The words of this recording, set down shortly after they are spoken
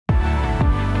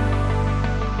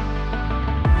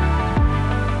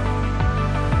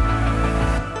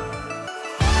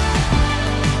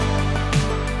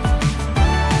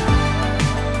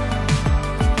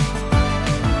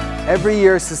Every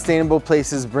year, Sustainable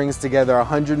Places brings together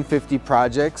 150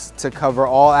 projects to cover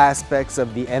all aspects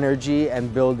of the energy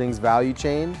and buildings value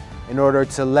chain in order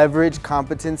to leverage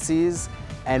competencies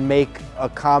and make a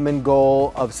common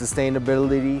goal of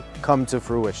sustainability come to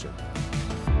fruition.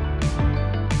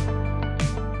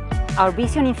 Our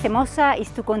vision in CEMOSA is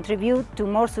to contribute to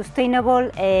more sustainable,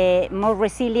 more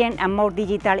resilient and more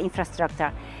digital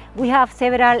infrastructure. We have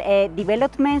several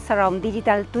developments around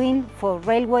digital twin for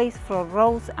railways, for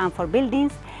roads and for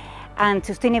buildings, and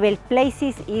Sustainable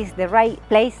Places is the right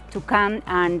place to come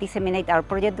and disseminate our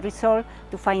project results,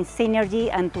 to find synergy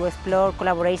and to explore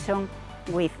collaboration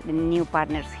with new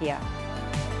partners here.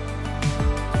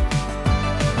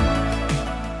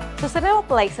 Sustainable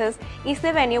Places is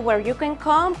the venue where you can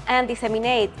come and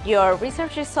disseminate your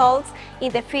research results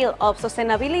in the field of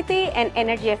sustainability and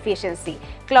energy efficiency,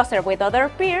 cluster with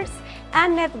other peers,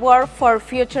 and network for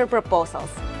future proposals.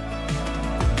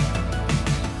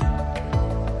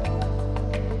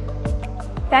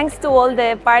 Thanks to all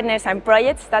the partners and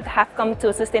projects that have come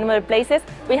to Sustainable Places,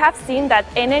 we have seen that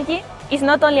energy is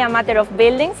not only a matter of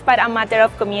buildings, but a matter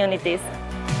of communities.